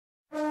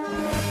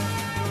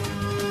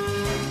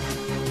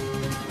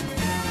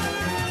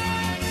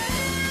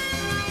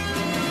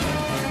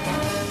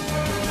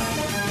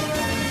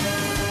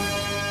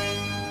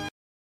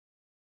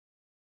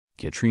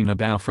Caitriona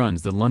Balfe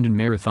runs the London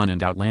Marathon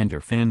and Outlander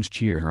fans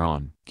cheer her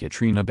on.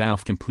 Caitriona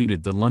Balfe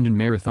completed the London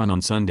Marathon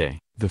on Sunday,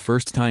 the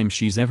first time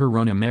she's ever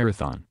run a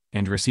marathon,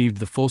 and received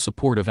the full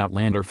support of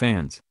Outlander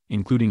fans,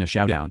 including a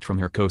shout-out from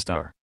her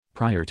co-star.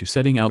 Prior to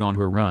setting out on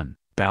her run,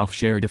 Balfe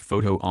shared a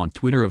photo on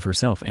Twitter of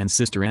herself and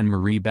sister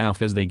Anne-Marie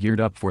Balfe as they geared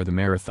up for the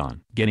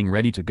marathon. Getting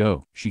ready to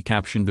go, she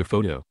captioned the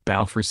photo.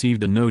 Balfe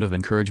received a note of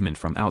encouragement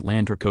from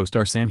Outlander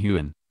co-star Sam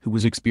Heughan, who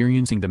was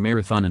experiencing the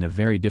marathon in a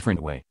very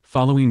different way.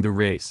 Following the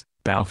race,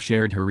 Balfe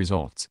shared her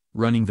results,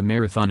 running the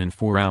marathon in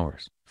 4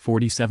 hours,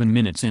 47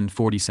 minutes and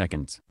 40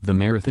 seconds. The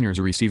marathoners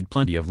received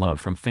plenty of love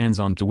from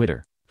fans on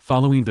Twitter.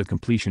 Following the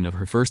completion of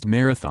her first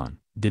marathon,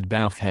 did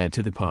Balfe head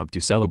to the pub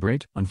to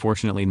celebrate?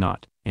 Unfortunately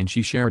not, and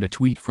she shared a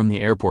tweet from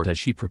the airport as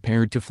she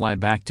prepared to fly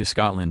back to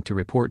Scotland to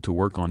report to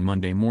work on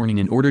Monday morning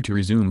in order to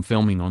resume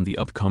filming on the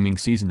upcoming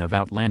season of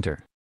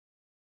Outlander.